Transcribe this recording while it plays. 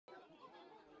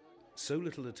So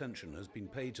little attention has been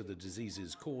paid to the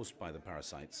diseases caused by the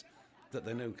parasites that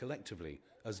they're known collectively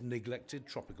as neglected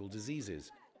tropical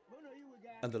diseases.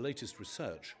 And the latest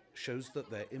research shows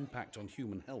that their impact on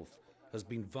human health has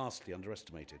been vastly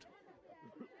underestimated.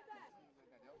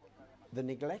 The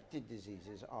neglected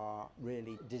diseases are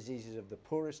really diseases of the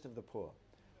poorest of the poor.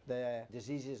 They're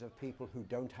diseases of people who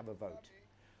don't have a vote,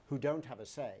 who don't have a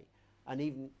say, and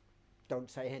even don't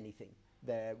say anything.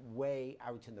 They're way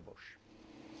out in the bush.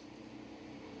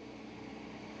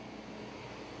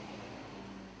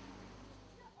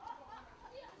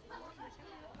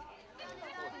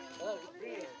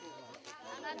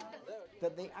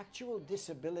 That the actual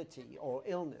disability or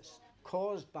illness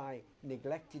caused by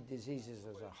neglected diseases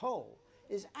as a whole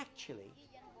is actually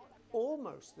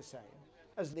almost the same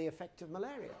as the effect of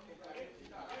malaria,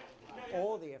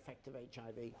 or the effect of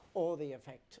HIV, or the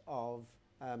effect of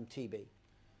TB.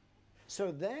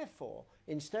 So therefore,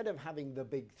 instead of having the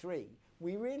big three,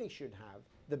 we really should have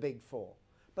the big four.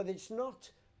 But it's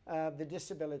not the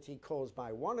disability caused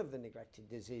by one of the neglected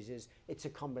diseases, it's a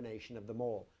combination of them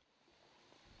all.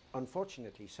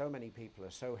 Unfortunately, so many people are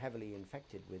so heavily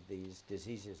infected with these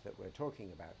diseases that we're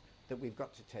talking about that we've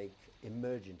got to take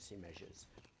emergency measures.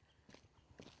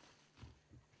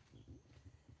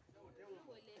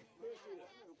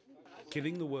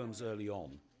 Killing the worms early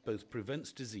on both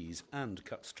prevents disease and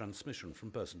cuts transmission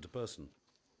from person to person.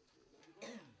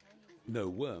 No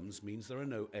worms means there are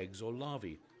no eggs or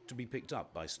larvae to be picked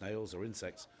up by snails or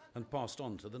insects and passed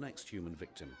on to the next human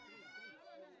victim.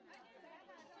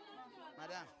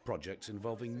 Projects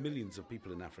involving millions of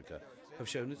people in Africa have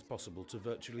shown it's possible to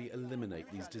virtually eliminate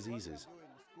these diseases.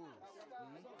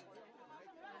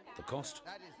 The cost?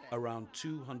 Around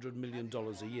 $200 million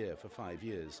a year for 5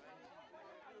 years.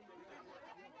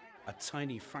 A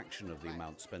tiny fraction of the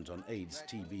amount spent on AIDS,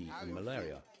 TB and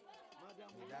malaria.